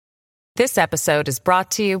This episode is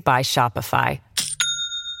brought to you by Shopify.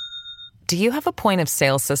 Do you have a point of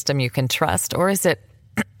sale system you can trust, or is it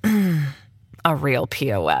a real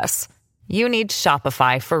POS? You need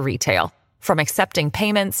Shopify for retail. From accepting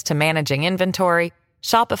payments to managing inventory,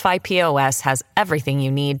 Shopify POS has everything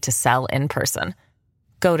you need to sell in person.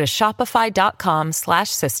 Go to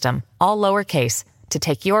shopify.com/system, all lowercase, to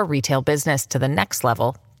take your retail business to the next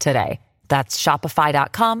level today. That's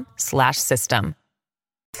shopify.com/system.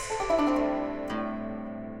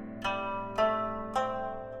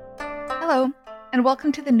 Hello, and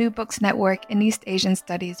welcome to the New Books Network in East Asian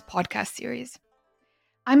Studies podcast series.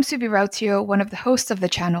 I'm Subi Rautio, one of the hosts of the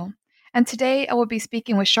channel, and today I will be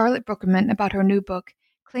speaking with Charlotte Brookerman about her new book,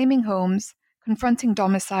 Claiming Homes, Confronting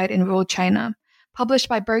Domicide in Rural China, published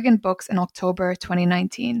by Bergen Books in October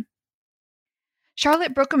 2019.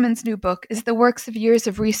 Charlotte Brookerman's new book is the works of years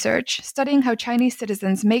of research studying how Chinese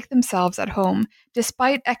citizens make themselves at home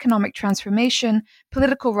despite economic transformation,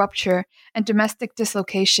 political rupture, and domestic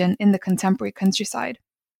dislocation in the contemporary countryside.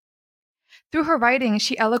 Through her writing,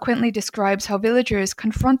 she eloquently describes how villagers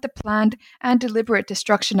confront the planned and deliberate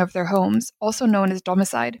destruction of their homes, also known as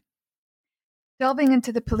domicide. Delving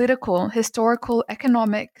into the political, historical,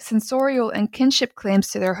 economic, sensorial, and kinship claims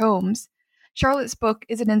to their homes, Charlotte's book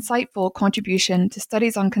is an insightful contribution to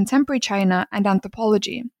studies on contemporary China and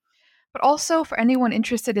anthropology, but also for anyone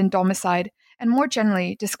interested in domicide and more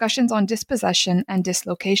generally discussions on dispossession and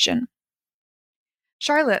dislocation.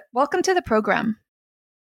 Charlotte, welcome to the program.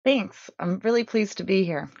 Thanks. I'm really pleased to be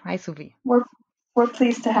here. Hi, Suvi. We're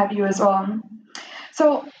pleased to have you as well.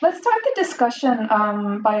 So let's start the discussion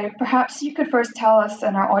by perhaps you could first tell us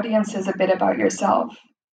and our audiences a bit about yourself.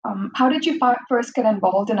 How did you first get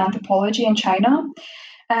involved in anthropology in China?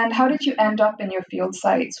 And how did you end up in your field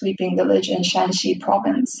site, Sweeping Village in Shanxi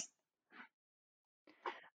province?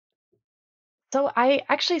 So I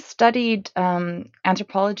actually studied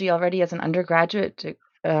anthropology already as an undergraduate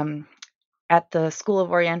at the School of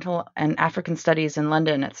Oriental and African Studies in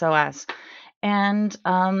London at SOAS. And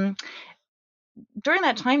during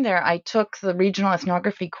that time there, I took the regional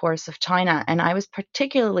ethnography course of China, and I was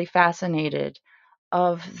particularly fascinated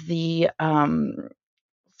of the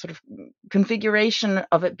sort of configuration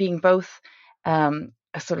of it being both a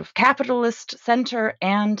sort of capitalist center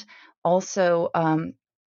and also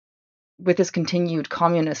with this continued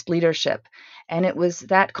communist leadership. And it was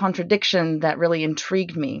that contradiction that really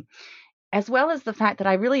intrigued me, as well as the fact that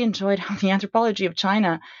I really enjoyed how the anthropology of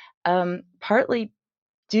China, partly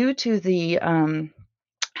due to the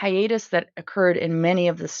hiatus that occurred in many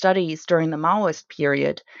of the studies during the Maoist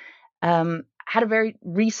period, had a very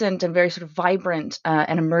recent and very sort of vibrant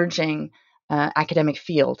and emerging academic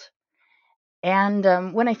field. And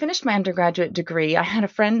when I finished my undergraduate degree, I had a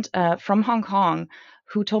friend from Hong Kong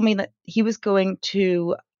who told me that he was going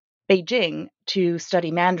to Beijing to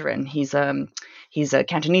study Mandarin. He's a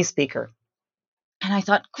Cantonese speaker. And I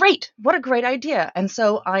thought, great, what a great idea. And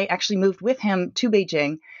so I actually moved with him to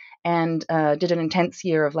Beijing and did an intense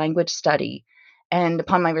year of language study. And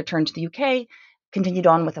upon my return to the UK, continued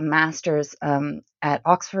on with a master's at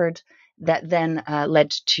Oxford that then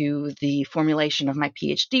led to the formulation of my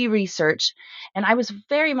PhD research. And I was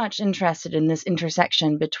very much interested in this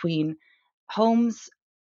intersection between homes,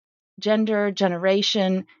 gender,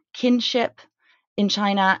 generation, kinship in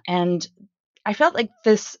China. And I felt like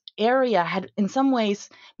this area had, in some ways,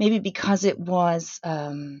 maybe because it was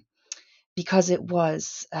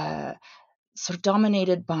sort of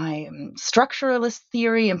dominated by structuralist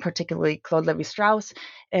theory, and particularly Claude Lévi-Strauss,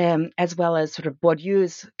 as well as sort of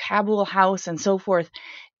Bourdieu's Kabul House and so forth.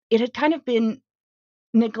 It had kind of been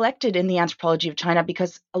neglected in the anthropology of China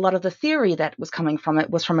because a lot of the theory that was coming from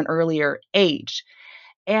it was from an earlier age.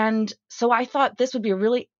 And so I thought this would be a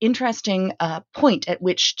really interesting point at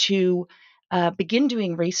which to begin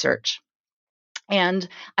doing research. And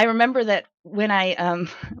I remember that when I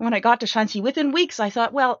got to Shanxi, within weeks, I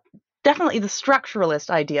thought, well, definitely the structuralist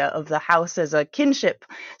idea of the house as a kinship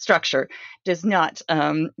structure does not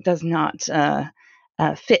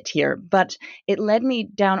fit here. But it led me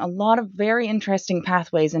down a lot of very interesting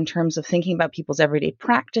pathways in terms of thinking about people's everyday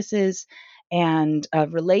practices and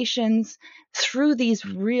relations through these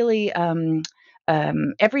really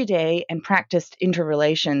everyday and practiced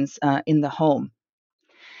interrelations in the home.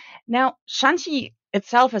 Now, Shanxi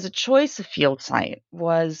itself as a choice of field site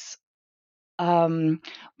was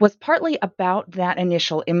partly about that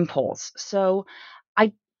initial impulse. So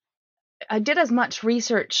I did as much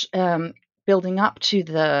research building up to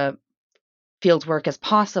the field work as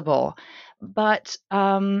possible, but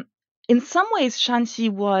in some ways, Shanxi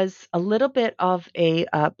was a little bit of a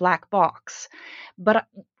black box. But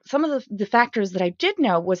some of the factors that I did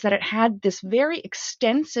know was that it had this very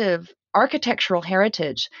extensive architectural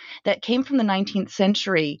heritage that came from the 19th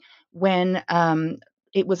century when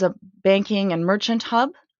it was a banking and merchant hub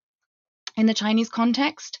in the Chinese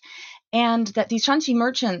context. And that these Shanxi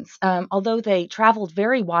merchants, although they traveled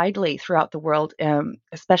very widely throughout the world,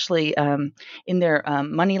 especially in their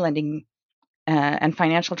money lending and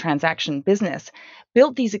financial transaction business,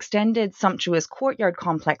 built these extended, sumptuous courtyard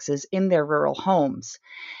complexes in their rural homes.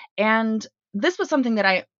 And this was something that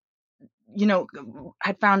I,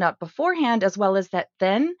 had found out beforehand, as well as that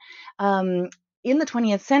then in the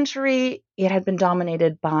 20th century, it had been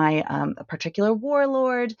dominated by a particular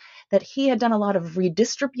warlord, that he had done a lot of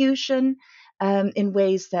redistribution in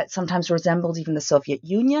ways that sometimes resembled even the Soviet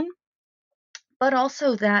Union, but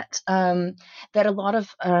also that that a lot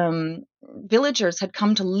of villagers had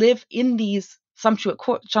come to live in these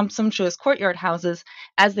sumptuous courtyard houses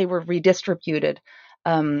as they were redistributed,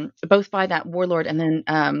 both by that warlord and then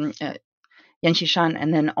Yan Xishan,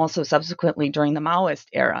 and then also subsequently during the Maoist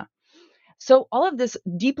era. So all of this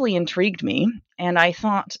deeply intrigued me, and I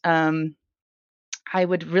thought that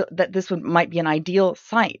this might be an ideal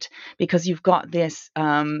site because you've got this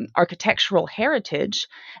architectural heritage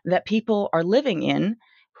that people are living in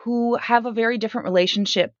who have a very different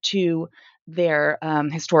relationship to their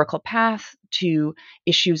historical path, to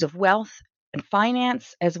issues of wealth and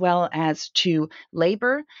finance, as well as to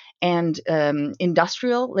labor and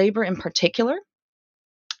industrial labor in particular.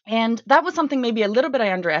 And that was something maybe a little bit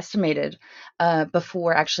I underestimated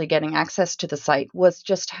before actually getting access to the site, was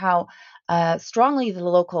just how strongly the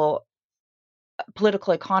local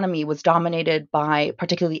political economy was dominated by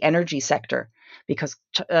particularly energy sector, because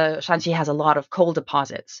Shanxi has a lot of coal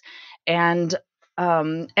deposits. And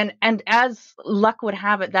as luck would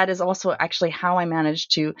have it, that is also actually how I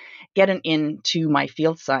managed to get an in to my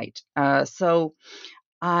field site. So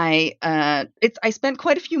I spent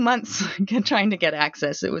quite a few months trying to get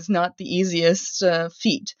access. It was not the easiest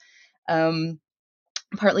feat,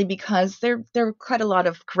 partly because there were quite a lot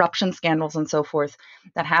of corruption scandals and so forth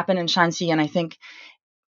that happened in Shanxi, and I think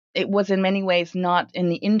it was in many ways not in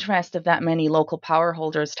the interest of that many local power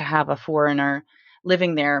holders to have a foreigner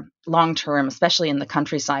living there long term, especially in the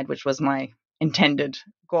countryside, which was my intended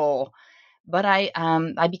goal. But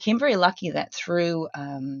I became very lucky that through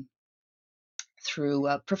a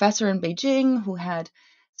professor in Beijing who had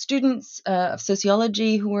students of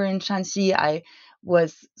sociology who were in Shanxi, I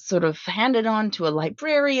was sort of handed on to a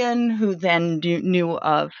librarian who then knew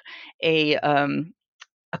of a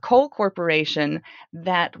coal corporation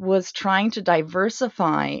that was trying to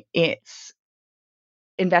diversify its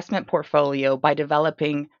investment portfolio by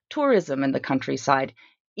developing tourism in the countryside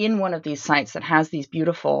in one of these sites that has these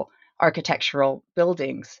beautiful architectural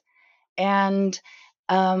buildings. And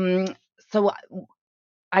so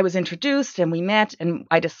I was introduced and we met and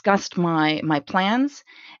I discussed my plans.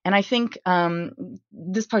 And I think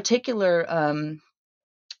this particular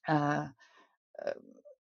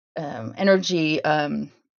energy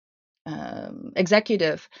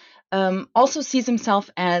executive also sees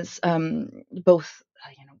himself as both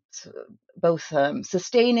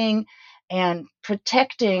sustaining and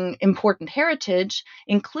protecting important heritage,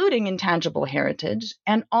 including intangible heritage,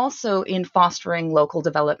 and also in fostering local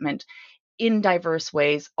development in diverse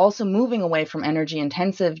ways, also moving away from energy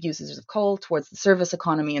intensive uses of coal towards the service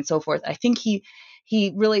economy and so forth. I think he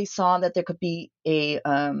really saw that there could be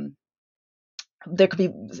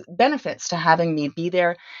benefits to having me be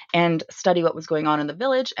there and study what was going on in the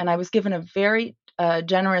village. And I was given a very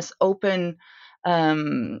generous, open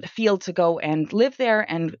field to go and live there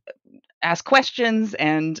and ask questions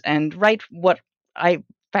and write what I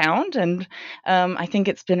found. And I think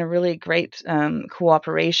it's been a really great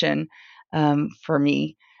cooperation for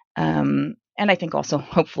me. And I think also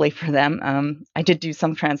hopefully for them. I did do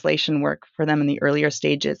some translation work for them in the earlier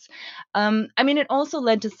stages. It also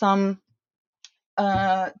led to some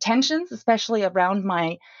tensions, especially around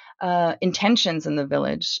my intentions in the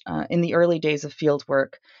village in the early days of field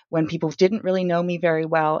work, when people didn't really know me very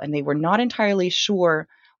well and they were not entirely sure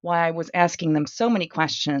why I was asking them so many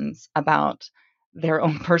questions about their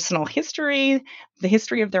own personal history, the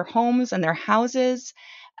history of their homes and their houses,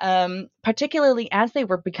 particularly as they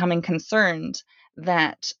were becoming concerned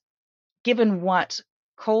that given what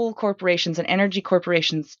coal corporations and energy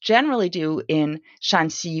corporations generally do in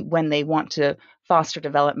Shanxi when they want to foster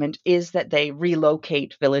development is that they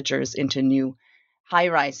relocate villagers into new high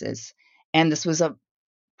rises. And this was a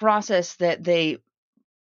process that they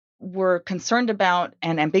were concerned about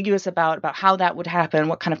and ambiguous about how that would happen,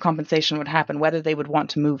 what kind of compensation would happen, whether they would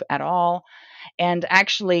want to move at all. And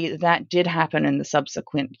actually, that did happen in the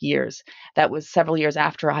subsequent years. That was several years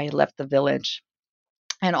after I had left the village.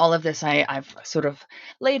 And all of this I've sort of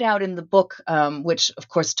laid out in the book, which of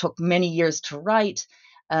course took many years to write.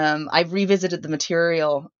 I've revisited the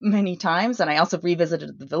material many times, and I also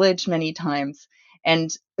revisited the village many times.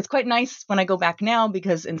 And it's quite nice when I go back now,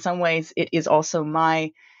 because in some ways it is also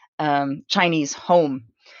my Chinese home.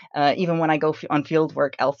 Even when I go on field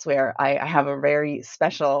work elsewhere, I have a very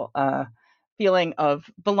special feeling of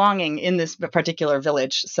belonging in this particular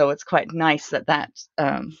village. So it's quite nice that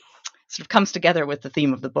sort of comes together with the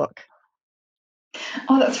theme of the book.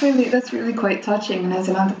 Oh, that's really quite touching. And as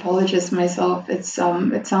an anthropologist myself, it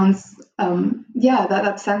sounds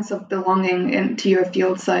that sense of belonging to your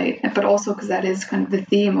field site, but also because that is kind of the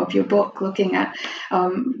theme of your book, looking at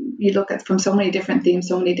you look at from so many different themes,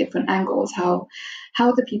 so many different angles, how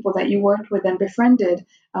the people that you worked with and befriended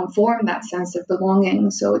form that sense of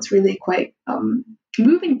belonging. So it's really quite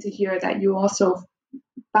moving to hear that you also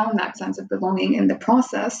found that sense of belonging in the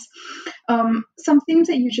process. Some themes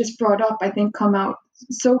that you just brought up, I think, come out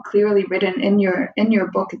so clearly written in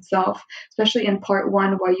your book itself, especially in part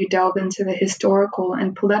one, where you delve into the historical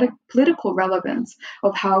and political relevance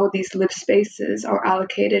of how these lived spaces are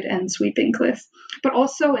allocated in Sweeping Cliff, but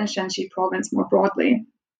also in Shanxi province more broadly.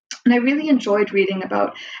 And I really enjoyed reading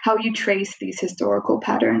about how you trace these historical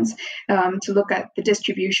patterns to look at the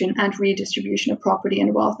distribution and redistribution of property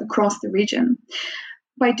and wealth across the region.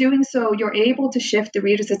 By doing so, you're able to shift the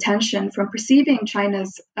reader's attention from perceiving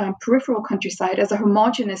China's peripheral countryside as a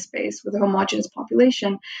homogeneous space with a homogeneous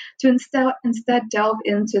population to instead delve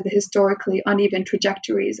into the historically uneven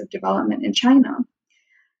trajectories of development in China.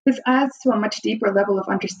 This adds to a much deeper level of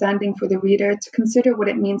understanding for the reader to consider what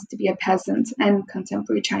it means to be a peasant in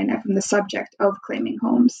contemporary China from the subject of claiming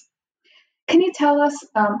homes. Can you tell us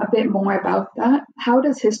a bit more about that? How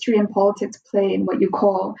does history and politics play in what you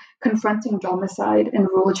call confronting domicide in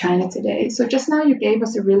rural China today? So just now you gave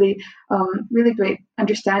us a really great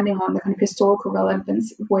understanding on the kind of historical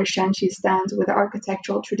relevance of where Shanxi stands with the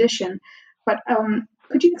architectural tradition. But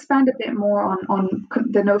could you expand a bit more on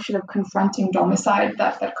the notion of confronting domicide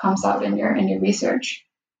that comes out in your research?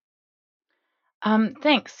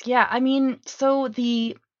 Thanks. Yeah, I mean, so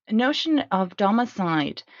the notion of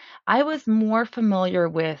domicide, I was more familiar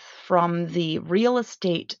with from the real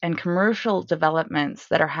estate and commercial developments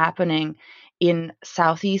that are happening in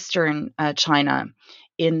southeastern China,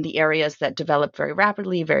 in the areas that develop very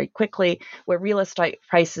rapidly, very quickly, where real estate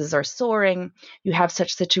prices are soaring. You have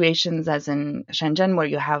such situations as in Shenzhen, where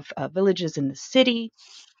you have villages in the city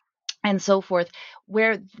and so forth,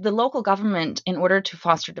 where the local government, in order to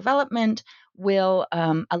foster development, will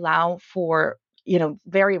allow for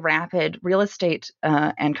very rapid real estate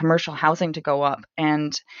and commercial housing to go up,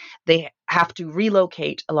 and they have to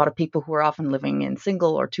relocate a lot of people who are often living in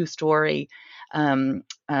single or two-story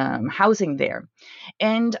housing there.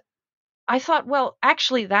 And I thought, well,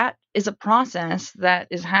 actually, that is a process that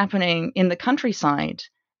is happening in the countryside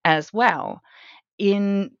as well,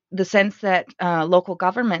 in the sense that local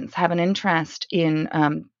governments have an interest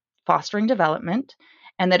in fostering development,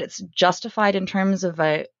 and that it's justified in terms of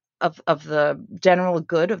the general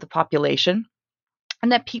good of the population,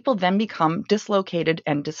 and that people then become dislocated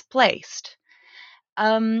and displaced.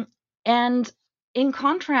 And in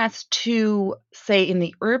contrast to, say, in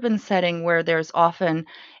the urban setting, where there's often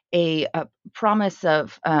a promise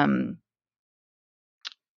of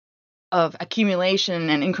accumulation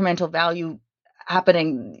and incremental value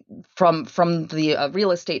happening from the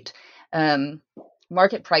real estate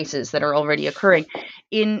market prices that are already occurring.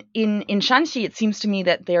 In Shanxi, it seems to me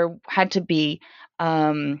that there had to be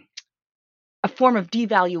a form of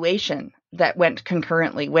devaluation that went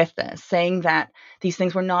concurrently with this, saying that these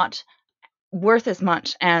things were not worth as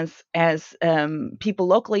much as people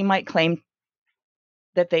locally might claim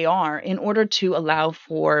that they are, in order to allow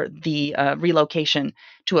for the relocation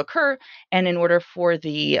to occur, and in order for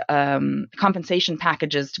the compensation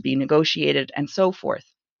packages to be negotiated and so forth.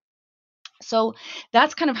 So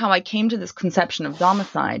that's kind of how I came to this conception of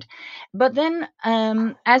domicide. But then,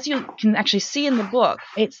 as you can actually see in the book,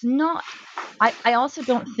 it's not, I also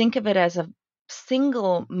don't think of it as a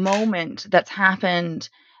single moment that's happened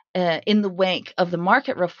in the wake of the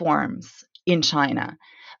market reforms in China.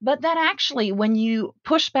 But that actually, when you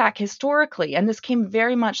push back historically, and this came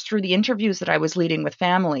very much through the interviews that I was leading with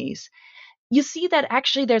families, you see that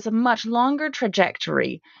actually there's a much longer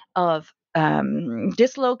trajectory of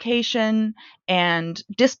dislocation and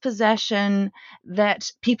dispossession that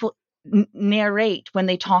people narrate when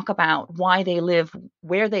they talk about why they live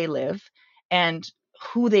where they live and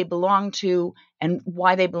who they belong to and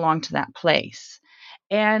why they belong to that place.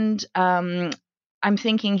 And I'm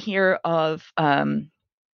thinking here of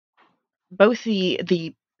both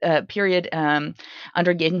the period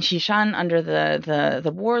under Genghis Khan, under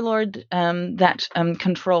the warlord that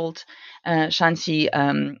controlled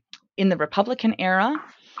Shanxi in the Republican era,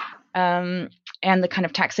 and the kind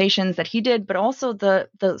of taxations that he did, but also the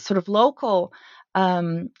sort of local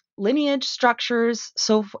lineage structures,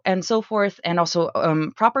 so forth, and also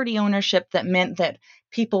property ownership that meant that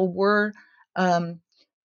people were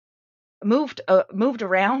moved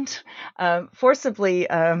around forcibly,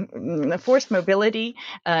 forced mobility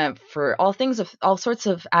for all sorts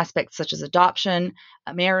of aspects, such as adoption,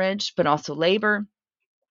 marriage, but also labor,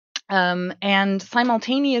 and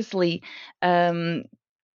simultaneously.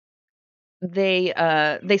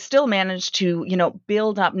 They still managed to,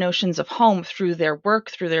 build up notions of home through their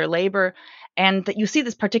work, through their labor, and that you see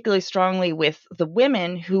this particularly strongly with the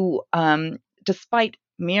women who, despite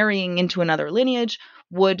marrying into another lineage,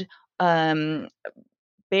 would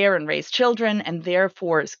bear and raise children, and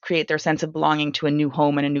therefore create their sense of belonging to a new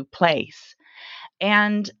home and a new place.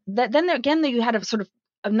 And then again, you had a sort of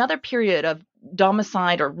another period of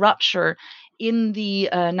domicide or rupture in the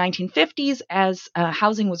 1950s as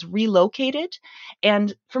housing was relocated.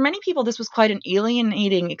 And for many people, this was quite an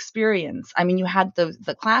alienating experience. I mean, you had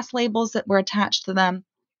the class labels that were attached to them,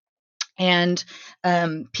 and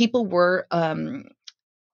people were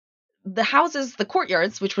the houses, the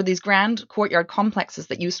courtyards, which were these grand courtyard complexes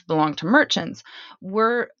that used to belong to merchants,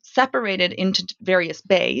 were separated into various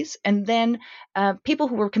bays. And then people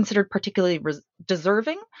who were considered particularly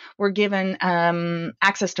deserving were given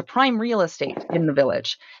access to prime real estate in the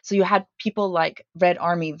village. So you had people like Red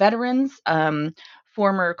Army veterans,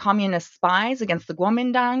 former communist spies against the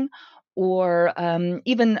Kuomintang, or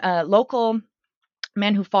even local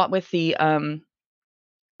men who fought with the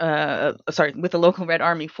with the local Red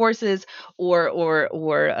Army forces, or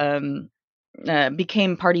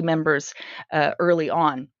became party members early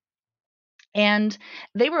on. And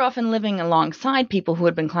they were often living alongside people who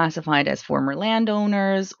had been classified as former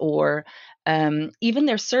landowners, or even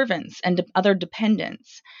their servants and other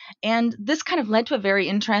dependents. And this kind of led to a very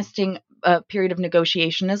interesting period of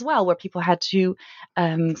negotiation as well, where people had to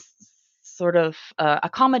sort of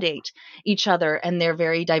accommodate each other and their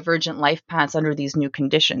very divergent life paths under these new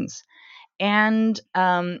conditions. And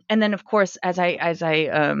then, of course, as I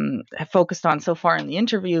have focused on so far in the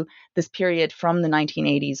interview, this period from the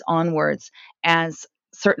 1980s onwards, as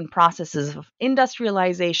certain processes of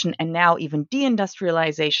industrialization and now even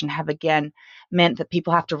deindustrialization have again meant that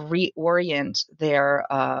people have to reorient their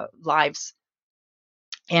lives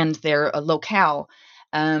and their locale,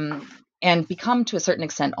 and become, to a certain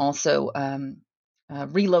extent, also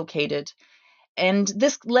relocated. And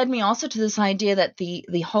this led me also to this idea that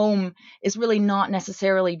the home is really not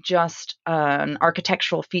necessarily just an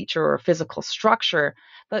architectural feature or physical structure,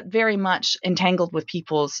 but very much entangled with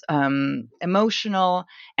people's emotional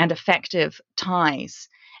and affective ties,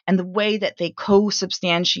 and the way that they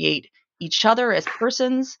co-substantiate each other as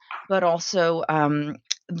persons, but also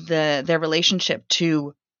their relationship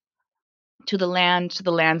to the land, to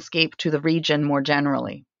the landscape, to the region more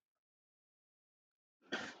generally.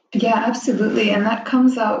 Yeah, absolutely, and that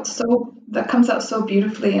comes out so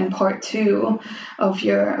beautifully in part 2 of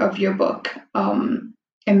your book, in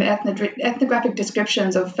the ethnographic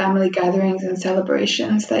descriptions of family gatherings and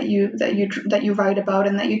celebrations that you write about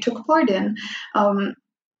and that you took part in.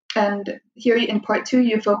 And here in part 2,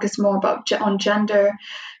 you focus more on gender,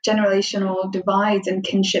 generational divides, and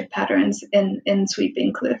kinship patterns in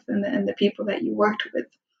Sweeping Cliff and the people that you worked with.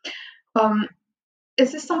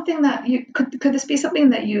 Is this something that could this be something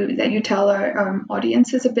that you tell our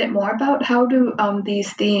audiences a bit more about? How do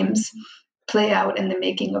these themes play out in the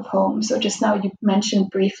making of homes? So just now you mentioned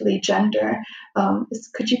briefly gender.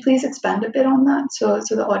 Could you please expand a bit on that so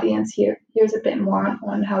the audience hears a bit more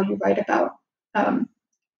on how you write about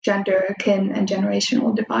gender, kin, and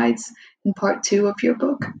generational divides in part 2 of your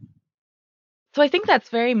book? So I think that's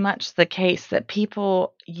very much the case, that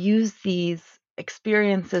people use these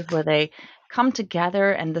experiences where they come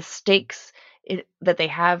together, and the stakes that they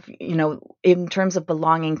have, in terms of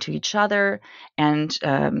belonging to each other, and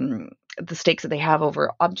the stakes that they have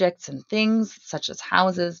over objects and things such as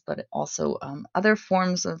houses, but also other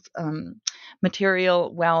forms of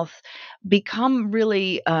material wealth, become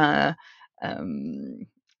really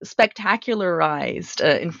spectacularized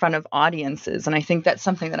in front of audiences. And I think that's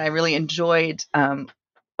something that I really enjoyed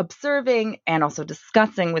observing and also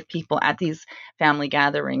discussing with people at these family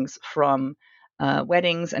gatherings, from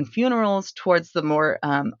weddings and funerals towards the more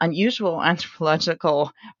unusual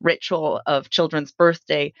anthropological ritual of children's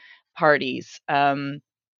birthday parties.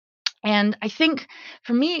 And I think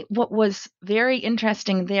for me, what was very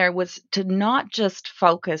interesting there was to not just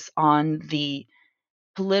focus on the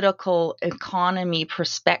political economy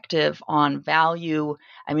perspective on value.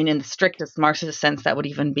 I mean, in the strictest Marxist sense, that would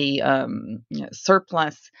even be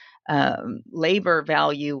surplus labor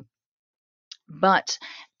value. But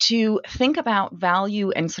to think about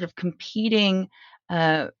value and sort of competing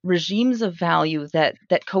regimes of value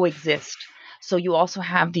that coexist. So you also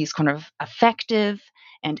have these kind of affective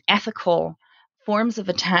and ethical forms of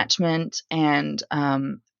attachment and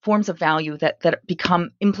forms of value that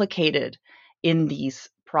become implicated in these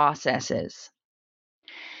processes.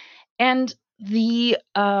 And the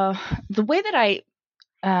way that I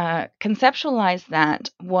conceptualized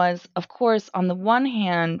that was, of course, on the one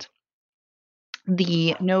hand,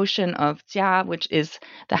 the notion of jia, which is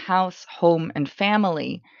the house, home, and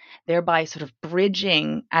family, thereby sort of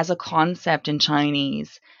bridging as a concept in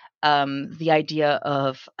Chinese the idea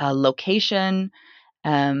of a location,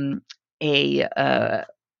 a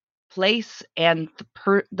place, and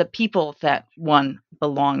the people that one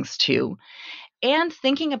belongs to, and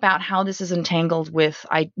thinking about how this is entangled with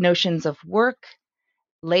notions of work,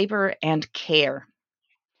 labor, and care.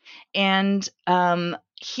 And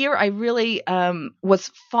here I really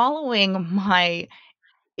was following my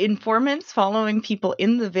informants, following people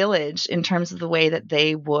in the village in terms of the way that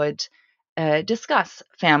they would discuss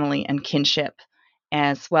family and kinship,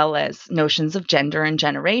 as well as notions of gender and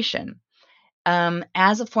generation,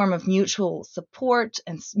 as a form of mutual support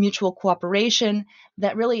and mutual cooperation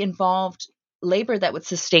that really involved labor that would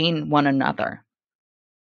sustain one another.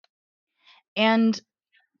 And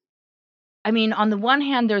I mean, on the one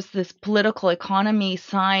hand, there's this political economy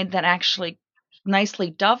side that actually nicely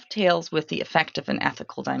dovetails with the affective and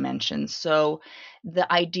ethical dimensions. So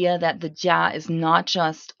the idea that the jia is not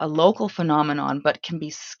just a local phenomenon, but can be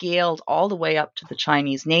scaled all the way up to the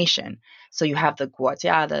Chinese nation. So you have the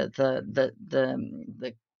guojia,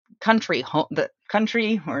 the country home, the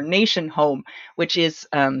country or nation home, which is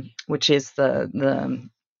the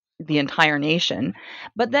entire nation,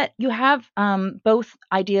 but that you have both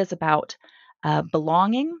ideas about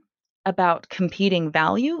belonging, about competing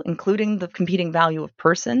value, including the competing value of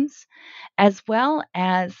persons, as well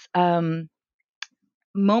as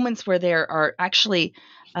moments where there are actually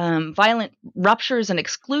violent ruptures and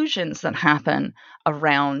exclusions that happen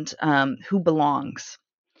around who belongs.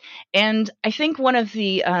 And I think one of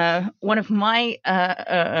my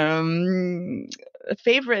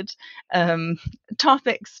favorite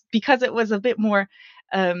topics, because it was a bit more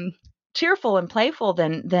cheerful and playful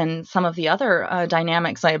than some of the other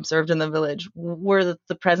dynamics I observed in the village, were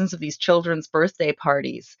the presence of these children's birthday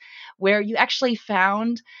parties, where you actually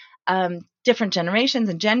found different generations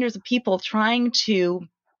and genders of people trying to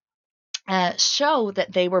show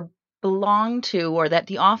that they were belong to, or that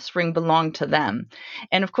the offspring belonged to them.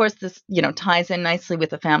 And of course, this ties in nicely with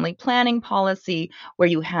the family planning policy, where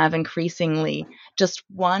you have increasingly just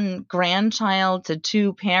one grandchild to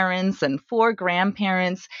two parents and four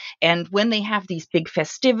grandparents. And when they have these big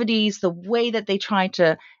festivities, the way that they try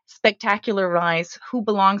to spectacularize who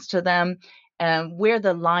belongs to them, where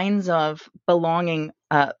the lines of belonging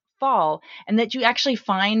fall, and that you actually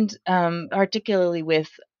find, particularly with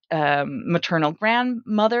maternal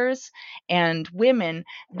grandmothers and women,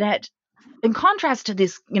 that in contrast to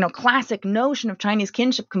this classic notion of Chinese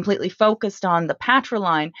kinship completely focused on the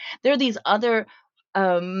patriline, there are these other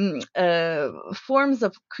forms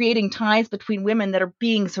of creating ties between women that are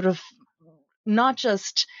being sort of not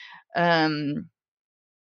just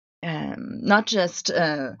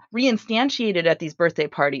reinstantiated at these birthday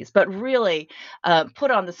parties, but really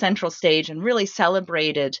put on the central stage and really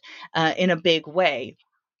celebrated in a big way.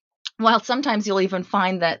 While sometimes you'll even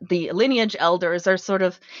find that the lineage elders are sort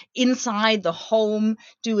of inside the home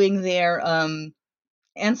doing their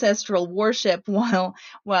ancestral worship, while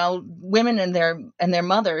women and their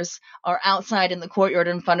mothers are outside in the courtyard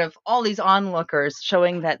in front of all these onlookers,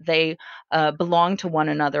 showing that they belong to one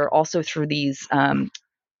another also through these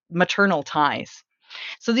maternal ties.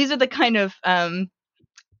 So these are the kind of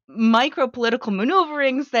micro-political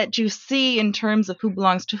maneuverings that you see in terms of who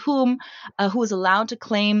belongs to whom, who is allowed to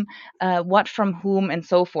claim what from whom, and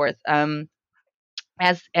so forth, as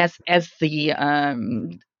the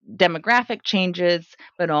demographic changes,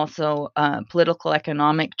 but also political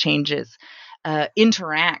economic changes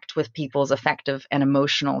interact with people's affective and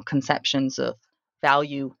emotional conceptions of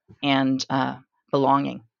value and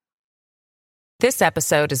belonging. This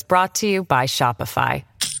episode is brought to you by Shopify.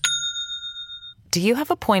 Do you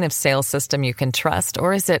have a point of sale system you can trust,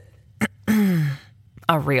 or is it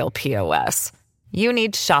a real POS? You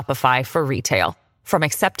need Shopify for retail. From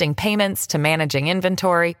accepting payments to managing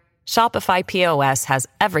inventory, Shopify POS has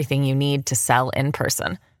everything you need to sell in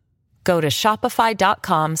person. Go to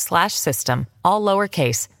shopify.com/system, all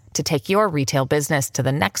lowercase, to take your retail business to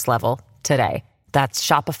the next level today. That's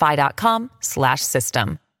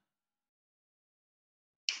shopify.com/system.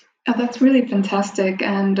 Oh, that's really fantastic,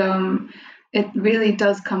 and it really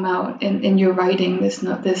does come out in your writing. This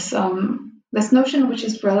notion, which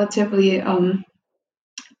is relatively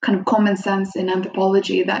kind of common sense in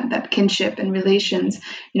anthropology, that kinship and relations,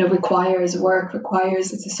 requires work,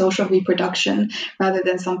 requires it's a social reproduction rather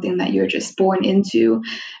than something that you're just born into,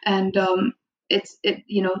 and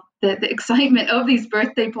the excitement of these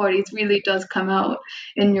birthday parties really does come out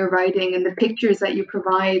in your writing, and the pictures that you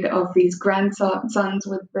provide of these grandsons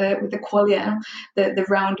with the quolla, the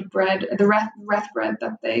round bread, the wreath bread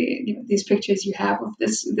that these pictures you have of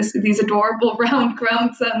these adorable round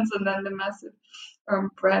grandsons, and then the massive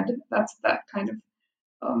bread that's that kind of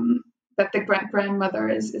that the grandmother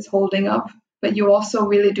is holding up. But you also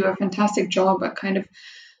really do a fantastic job at kind of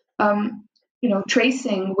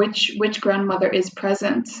tracing which grandmother is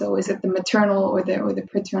present. So is it the maternal or the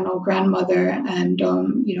paternal grandmother? And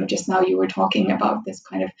just now you were talking about this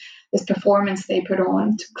kind of this performance they put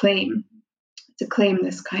on to claim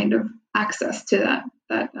this kind of access to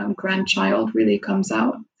that grandchild really comes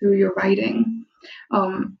out through your writing.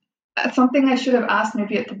 Something I should have asked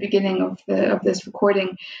maybe at the beginning of this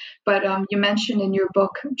recording, but you mentioned in your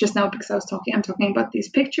book just now, because I'm talking about these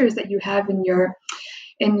pictures that you have in your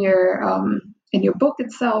book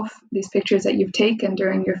itself, these pictures that you've taken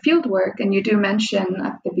during your field work, and you do mention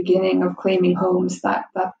at the beginning of Claiming Homes that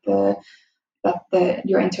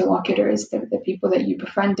your interlocutors, the people that you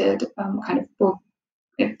befriended, kind of were,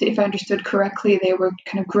 if I understood correctly, they were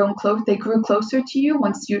kind of they grew closer to you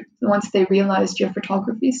once they realized your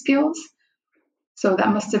photography skills. So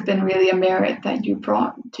that must have been really a merit that you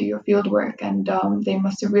brought to your fieldwork, and they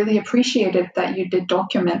must have really appreciated that you did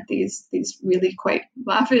document these really quite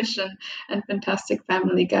lavish and fantastic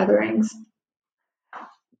family gatherings.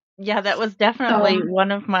 Yeah, that was definitely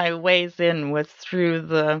one of my ways in, was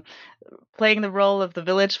through playing the role of the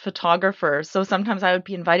village photographer. So sometimes I would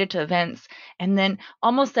be invited to events, and then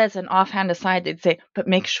almost as an offhand aside, they'd say, but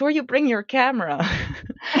make sure you bring your camera.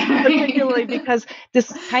 Particularly because this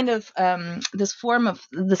kind of this form of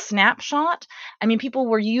the snapshot, I mean, people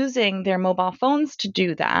were using their mobile phones to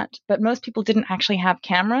do that, but most people didn't actually have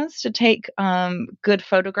cameras to take good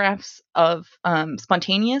photographs of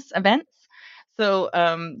spontaneous events. So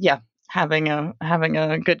having a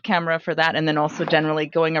good camera for that, and then also generally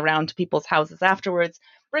going around to people's houses afterwards,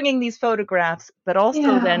 bringing these photographs, but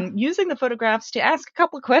also then using the photographs to ask a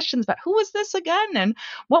couple of questions about who was this again and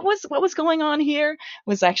what was going on here,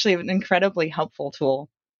 was actually an incredibly helpful tool.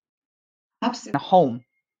 Absolutely. A home.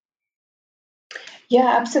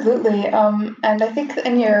 Yeah, absolutely. And I think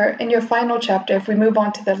in your final chapter, if we move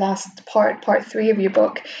on to the last part 3 of your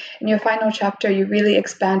book, in your final chapter, you really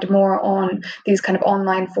expand more on these kind of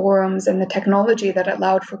online forums and the technology that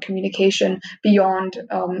allowed for communication beyond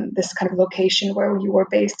this kind of location where you were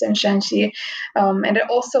based in Shanxi. And it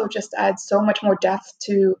also just adds so much more depth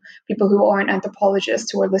to people who aren't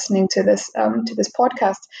anthropologists who are listening to this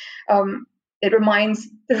podcast. It reminds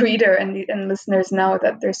the reader and listeners now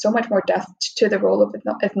that there's so much more depth to the role of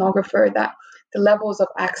ethnographer, that the levels of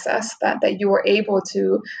access that you were able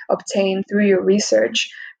to obtain through your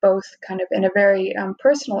research, both kind of in a very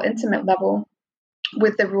personal, intimate level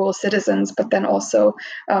with the rural citizens, but then also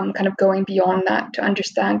kind of going beyond that to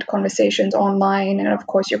understand conversations online, and of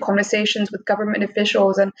course your conversations with government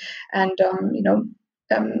officials and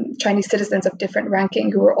Chinese citizens of different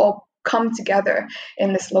ranking who are all come together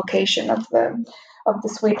in this location of the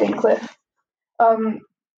sweeping cliff.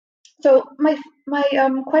 So my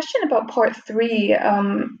question about part 3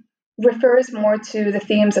 refers more to the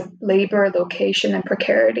themes of labor, location, and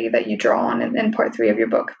precarity that you draw on in part 3 of your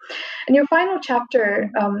book. And your final chapter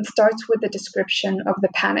starts with a description of the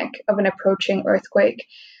panic of an approaching earthquake.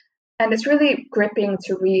 And it's really gripping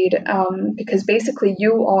to read because basically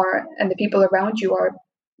you are, and the people around you are,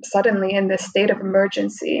 suddenly in this state of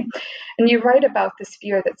emergency. And you write about this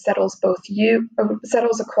fear that settles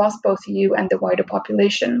across both you and the wider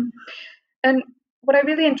population. And what I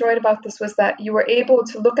really enjoyed about this was that you were able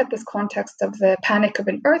to look at this context of the panic of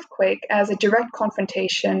an earthquake as a direct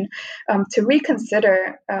confrontation to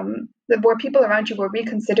reconsider where people around you were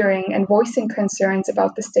reconsidering and voicing concerns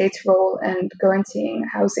about the state's role and guaranteeing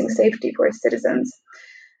housing safety for its citizens.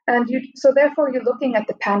 And so therefore, you're looking at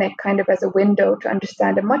the panic kind of as a window to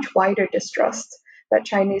understand a much wider distrust that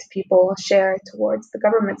Chinese people share towards the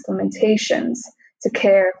government's limitations to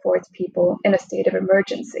care for its people in a state of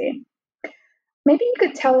emergency. Maybe you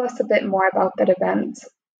could tell us a bit more about that event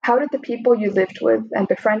How did the people you lived with and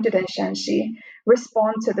befriended in Shanxi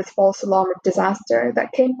respond to this false alarm of disaster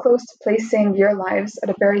that came close to placing your lives at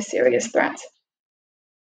a very serious threat?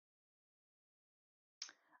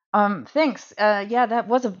 Thanks. Yeah, that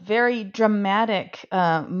was a very dramatic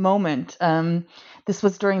moment. This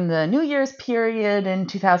was during the New Year's period in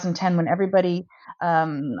 2010 when everybody,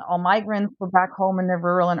 all migrants, were back home in their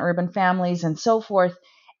rural and urban families and so forth.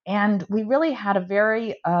 And we really had a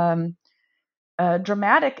very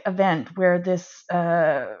dramatic event where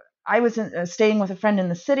I was staying with a friend in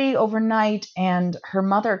the city overnight, and her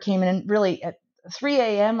mother came in really at 3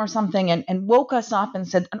 a.m. or something and woke us up and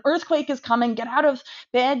said, an earthquake is coming, get out of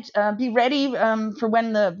bed, be ready for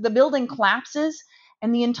when the building collapses.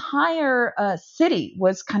 And the entire city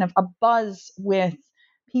was kind of abuzz with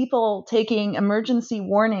people taking emergency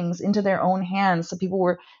warnings into their own hands. So people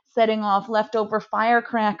were setting off leftover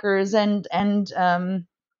firecrackers and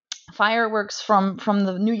fireworks from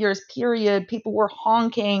the New Year's period. People were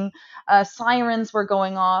honking, sirens were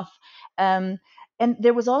going off. And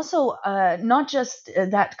there was also not just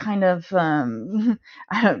that kind of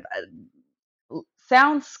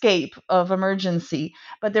soundscape of emergency,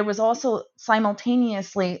 but there was also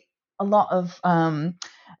simultaneously a lot of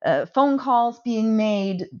phone calls being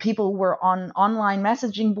made. People were on online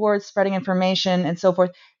messaging boards spreading information and so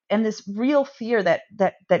forth, and this real fear that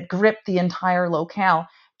gripped the entire locale,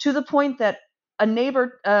 to the point that a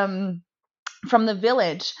neighbor from the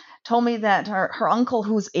village told me that her uncle,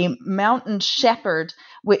 who's a mountain shepherd,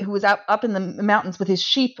 who was up in the mountains with his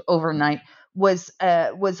sheep overnight, was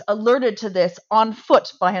alerted to this on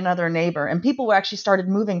foot by another neighbor, and people actually started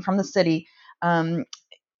moving from the city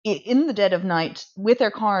in the dead of night with their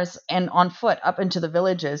cars and on foot up into the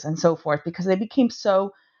villages and so forth, because they became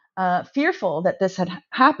so fearful that this had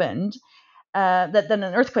happened, that then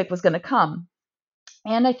an earthquake was going to come.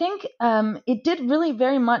 And I think it did really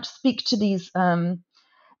very much speak to these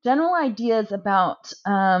general ideas about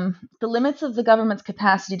the limits of the government's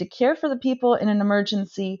capacity to care for the people in an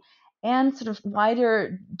emergency, and sort of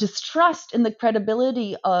wider distrust in the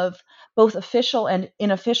credibility of both official and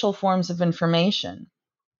unofficial forms of information.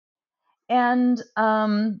 And I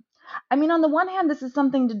mean, on the one hand, this is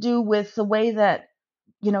something to do with the way that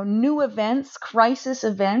new events, crisis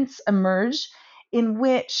events emerge, in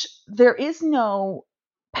which there is no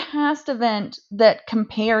past event that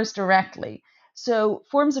compares directly. So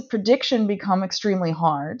forms of prediction become extremely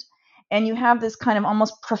hard. And you have this kind of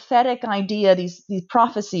almost prophetic idea, these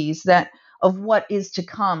prophecies that of what is to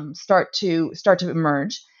come start to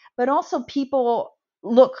emerge. But also people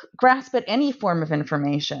grasp at any form of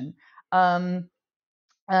information.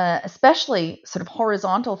 Especially sort of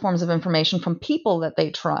horizontal forms of information from people that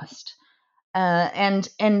they trust. And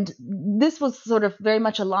this was sort of very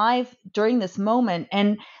much alive during this moment.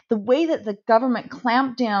 And the way that the government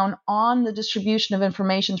clamped down on the distribution of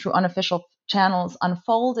information through unofficial channels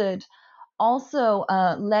unfolded also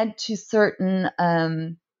led to certain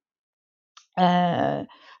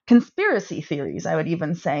conspiracy theories. I would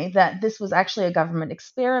even say that this was actually a government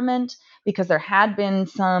experiment, because there had been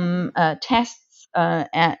some tests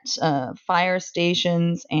at fire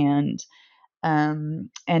stations and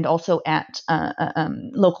also at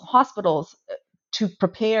local hospitals to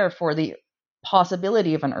prepare for the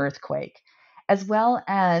possibility of an earthquake, as well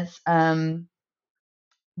as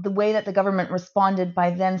the way that the government responded by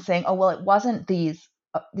then saying, "Oh well, it wasn't these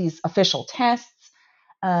official tests.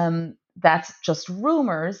 That's just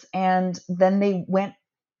rumors." And then they went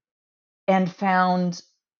and found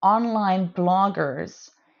online bloggers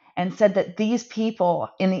and said that these people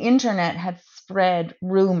in the internet had spread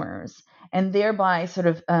rumors, and thereby sort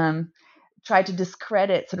of tried to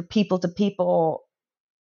discredit sort of people to people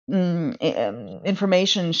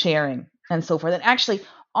information sharing and so forth. And actually,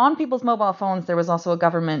 on people's mobile phones, there was also a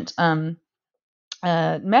government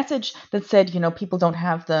message that said, people don't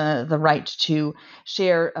have the right to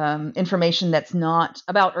share information that's not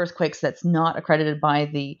about earthquakes, that's not accredited by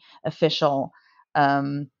the official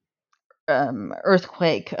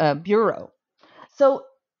earthquake bureau. So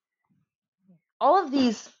all of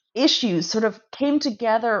these issues sort of came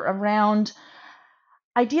together around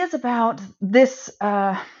ideas about this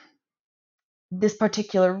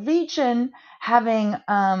particular region having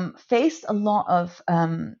faced a lot of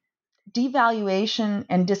devaluation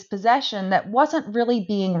and dispossession that wasn't really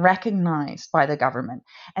being recognized by the government,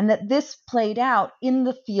 and that this played out in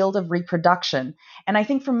the field of reproduction. And I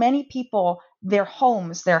think for many people, their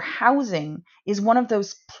homes, their housing is one of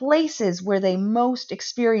those places where they most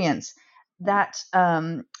experience that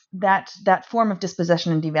form of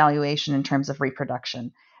dispossession and devaluation in terms of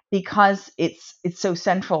reproduction, because it's so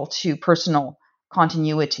central to personal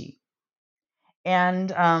continuity.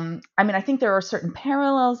 And I think there are certain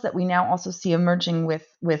parallels that we now also see emerging with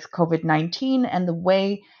COVID-19 and the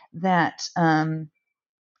way that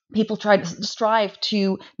people strive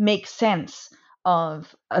to make sense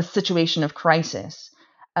of a situation of crisis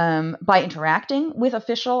by interacting with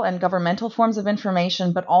official and governmental forms of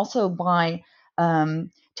information, but also by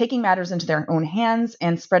taking matters into their own hands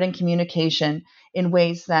and spreading communication in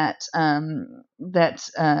ways that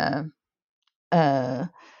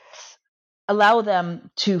allow them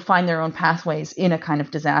to find their own pathways in a kind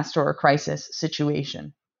of disaster or crisis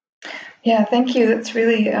situation. Yeah, thank you. That's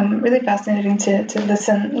really really fascinating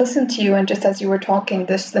to listen to you. And just as you were talking,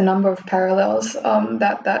 the number of parallels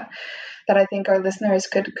that I think our listeners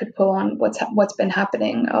could pull on what's been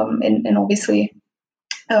happening in obviously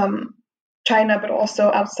China, but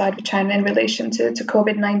also outside of China in relation to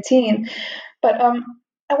COVID-19. But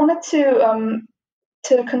I wanted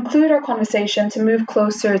to conclude our conversation, to move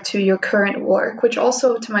closer to your current work, which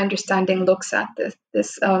also, to my understanding, looks at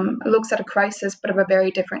looks at a crisis, but of a very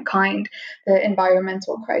different kind, the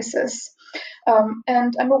environmental crisis.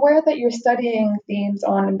 And I'm aware that you're studying themes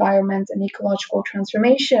on environment and ecological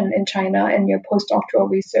transformation in China in your postdoctoral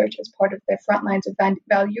research as part of the Frontlines of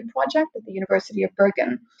Value project at the University of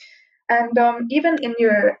Bergen. And even in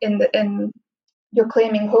your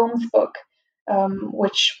Claiming Homes book,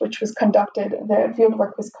 which was conducted, the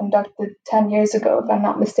fieldwork was conducted 10 years ago, if I'm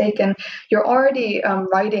not mistaken. You're already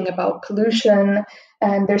writing about pollution,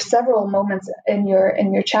 and there's several moments in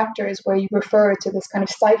your chapters where you refer to this kind of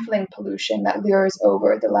stifling pollution that lures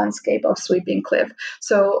over the landscape of Sweeping Cliff.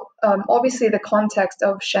 So obviously the context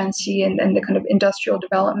of Shanxi and the kind of industrial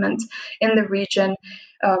development in the region,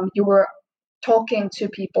 you were talking to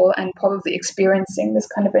people and probably experiencing this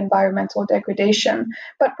kind of environmental degradation.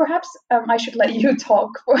 But perhaps I should let you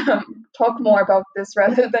talk more about this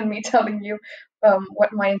rather than me telling you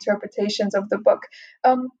what my interpretations of the book.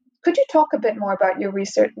 Could you talk a bit more about your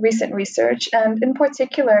recent research, and in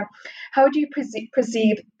particular, how do you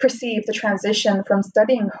perceive the transition from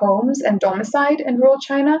studying homes and domicile in rural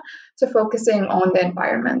China to focusing on the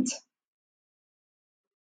environment?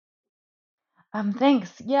 Thanks.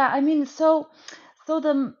 Yeah, so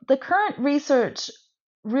the current research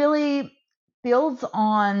really builds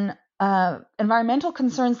on environmental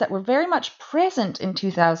concerns that were very much present in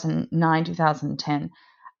 2009, 2010,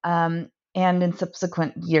 and in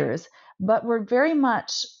subsequent years, but were very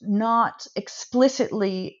much not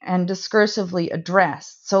explicitly and discursively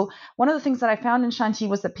addressed. So one of the things that I found in Shanxi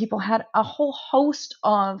was that people had a whole host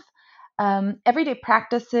of everyday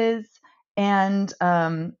practices and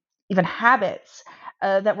even habits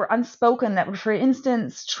that were unspoken, that would, for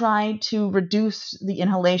instance, try to reduce the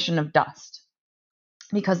inhalation of dust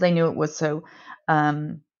because they knew it was so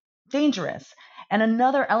dangerous. And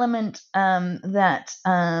another element that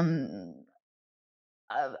I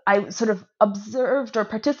sort of observed or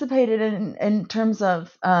participated in terms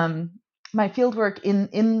of my fieldwork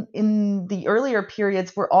in the earlier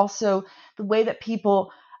periods were also the way that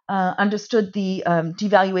people understood the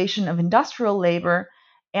devaluation of industrial labor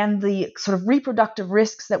and the sort of reproductive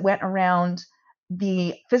risks that went around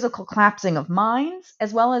the physical collapsing of mines,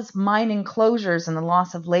 as well as mining closures and the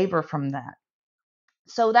loss of labor from that.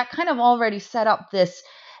 So that kind of already set up this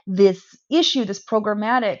issue, this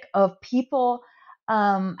programmatic of people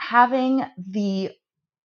having the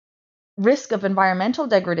risk of environmental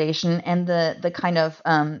degradation and the kind of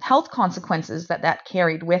health consequences that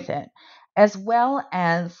carried with it, as well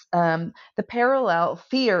as the parallel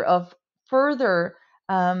fear of further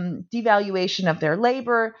devaluation of their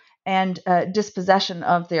labor and dispossession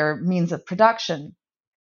of their means of production.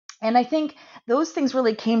 And I think those things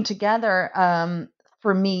really came together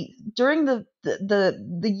for me during the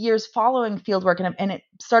years following fieldwork, and it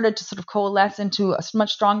started to sort of coalesce into a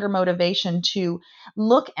much stronger motivation to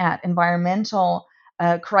look at environmental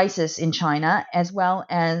crisis in China, as well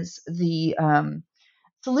as the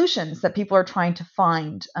solutions that people are trying to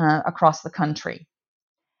find across the country.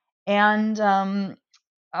 And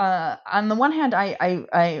on the one hand,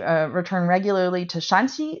 I return regularly to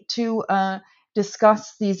Shanxi to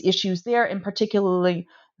discuss these issues there, and particularly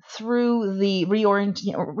through the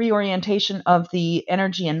reorientation of the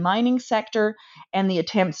energy and mining sector and the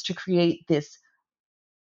attempts to create this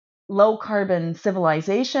low carbon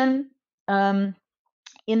civilization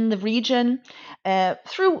in the region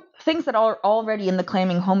through things that are already in the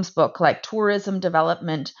Claiming Homes book, like tourism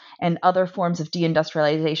development and other forms of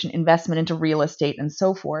deindustrialization, investment into real estate, and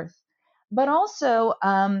so forth. But also,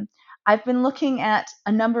 I've been looking at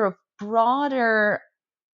a number of broader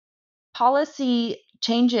policy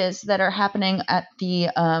changes that are happening at the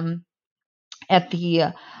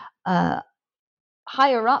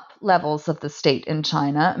higher up levels of the state in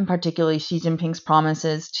China, and particularly Xi Jinping's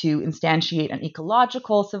promises to instantiate an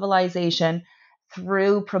ecological civilization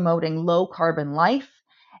through promoting low carbon life,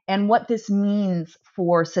 and what this means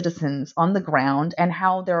for citizens on the ground, and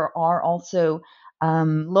how there are also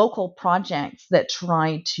local projects that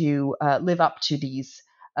try to live up to these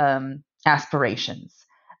aspirations.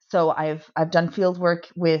 So I've done field work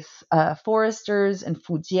with foresters in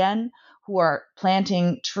Fujian who are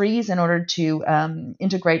planting trees in order to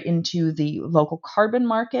integrate into the local carbon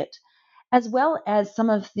market, as well as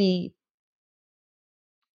some of the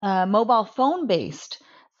mobile phone based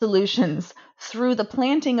solutions through the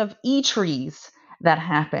planting of e-trees that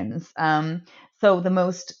happens. So the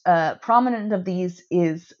most prominent of these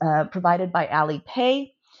is provided by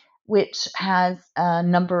Alipay, which has a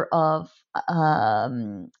number of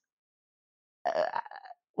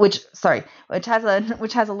which has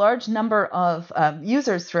a large number of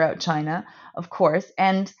users throughout China, of course.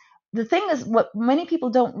 And the thing is, what many people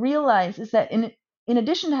don't realize is that in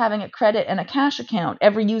addition to having a credit and a cash account,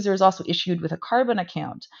 every user is also issued with a carbon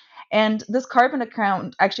account. And this carbon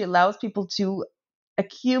account actually allows people to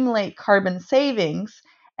accumulate carbon savings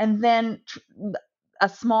and then a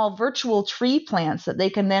small virtual tree plants that they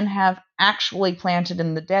can then have actually planted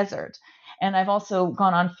in the desert. And I've also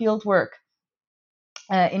gone on field work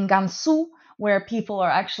in Gansu, where people are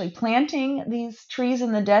actually planting these trees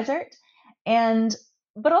in the desert,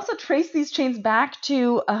 but also trace these chains back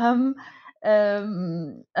to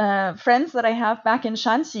friends that I have back in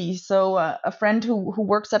Shanxi. So a friend who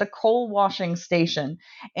works at a coal washing station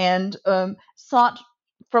and sought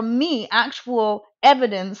from me actual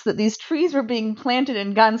evidence that these trees were being planted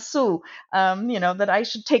in Gansu, that I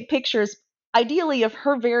should take pictures, ideally of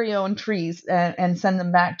her very own trees, and send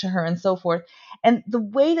them back to her and so forth. And the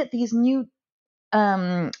way that these new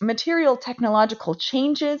material technological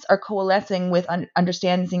changes are coalescing with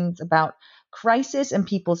understandings about crisis and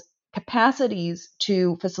people's capacities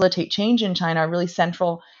to facilitate change in China are really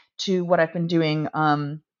central to what I've been doing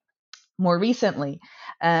more recently.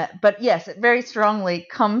 But yes, it very strongly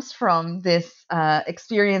comes from this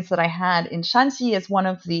experience that I had in Shanxi as one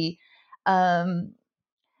of the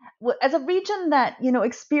as a region that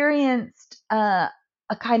experienced a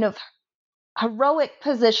kind of heroic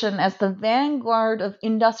position as the vanguard of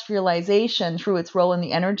industrialization through its role in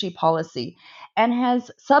the energy policy, and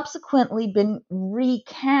has subsequently been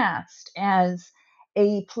recast as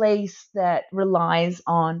a place that relies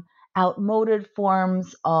on outmoded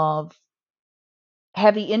forms of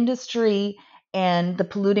heavy industry and the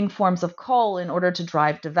polluting forms of coal in order to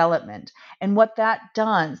drive development. And what that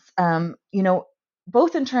does,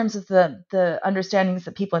 both in terms of the understandings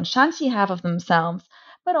that people in Shanxi have of themselves,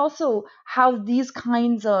 but also how these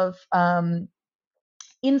kinds of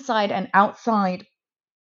inside and outside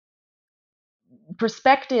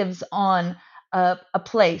perspectives on a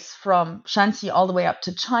place from Shanxi all the way up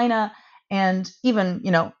to China, and even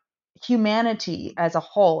humanity as a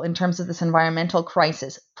whole in terms of this environmental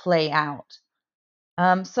crisis play out.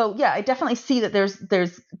 So yeah, I definitely see that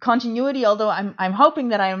there's continuity, although I'm hoping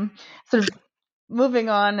that I'm sort of moving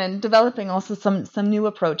on and developing also some new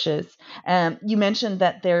approaches. You mentioned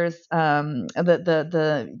that there's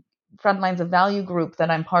the Frontlines of Value group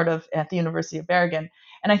that I'm part of at the University of Bergen,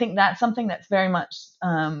 and I think that's something that's very much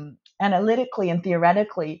analytically and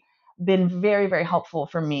theoretically been very, very helpful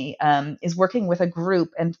for me, is working with a group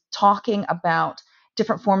and talking about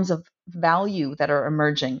different forms of value that are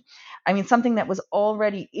emerging. I mean, something that was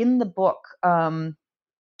already in the book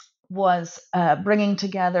was bringing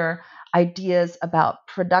together ideas about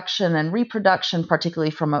production and reproduction,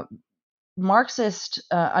 particularly from a Marxist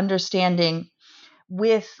understanding,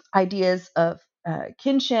 with ideas of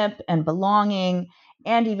kinship and belonging,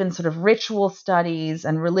 and even sort of ritual studies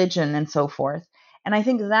and religion and so forth. And I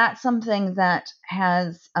think that's something that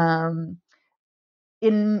has,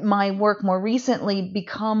 in my work more recently,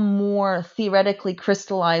 become more theoretically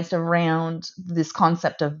crystallized around this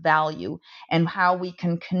concept of value and how we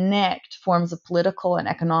can connect forms of political and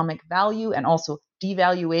economic value, and also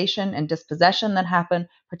devaluation and dispossession that happen,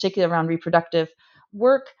 particularly around reproductive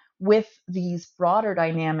work, with these broader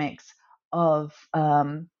dynamics of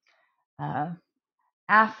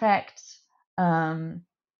affect,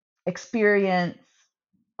 experience,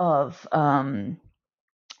 of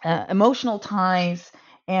emotional ties,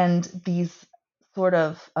 and these sort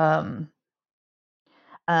of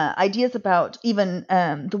ideas about even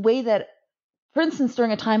the way that, for instance,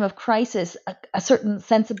 during a time of crisis, a certain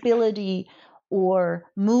sensibility or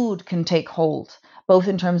mood can take hold, both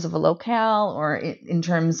in terms of a locale or in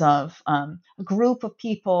terms of a group of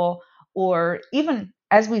people, or even,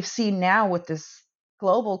 as we've seen now with this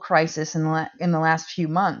global crisis in the last few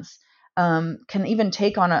months can even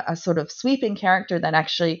take on a sort of sweeping character that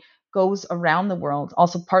actually goes around the world,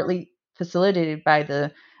 also partly facilitated by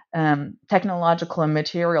the technological and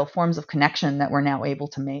material forms of connection that we're now able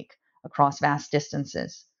to make across vast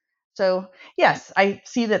distances. So yes, I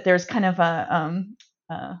see that there's kind of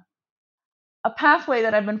a pathway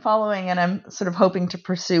that I've been following and I'm sort of hoping to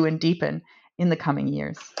pursue and deepen in the coming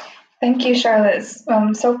years. Thank you, Charlotte. It's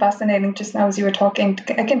so fascinating just now as you were talking.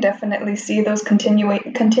 I can definitely see those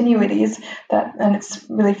continuities, and it's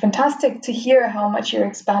really fantastic to hear how much you're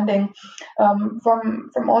expanding from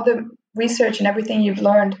all the research and everything you've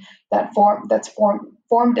learned that's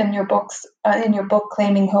formed in your books, in your book,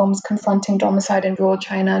 Claiming Homes, Confronting Domicide in Rural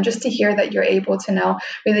China. And just to hear that you're able to now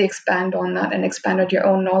really expand on that and expand on your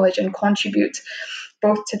own knowledge and contribute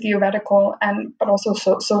both to theoretical but also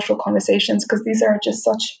social conversations, because these are just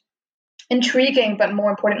such intriguing, but more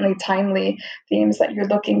importantly, timely themes that you're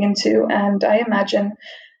looking into. And I imagine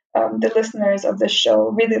the listeners of this show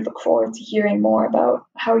really look forward to hearing more about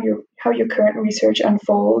how your current research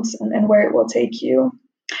unfolds and where it will take you.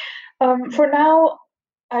 For now,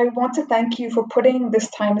 I want to thank you for putting this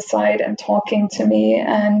time aside and talking to me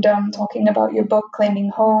and talking about your book, Claiming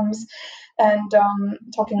Homes, and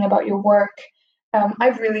talking about your work.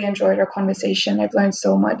 I've really enjoyed our conversation. I've learned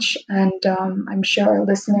so much, and I'm sure our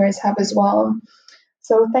listeners have as well.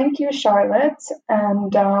 So thank you, Charlotte,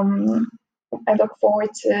 and I look forward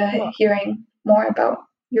to hearing more about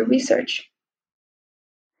your research.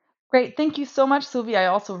 Great. Thank you so much, Sylvie. I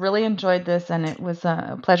also really enjoyed this, and it was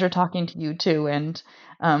a pleasure talking to you too, and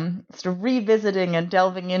sort of revisiting and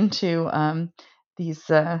delving into these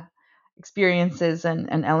experiences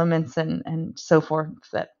and elements and so forth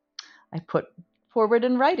that I put forward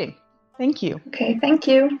in writing. Thank you. Okay, thank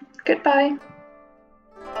you. Goodbye.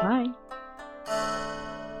 Bye.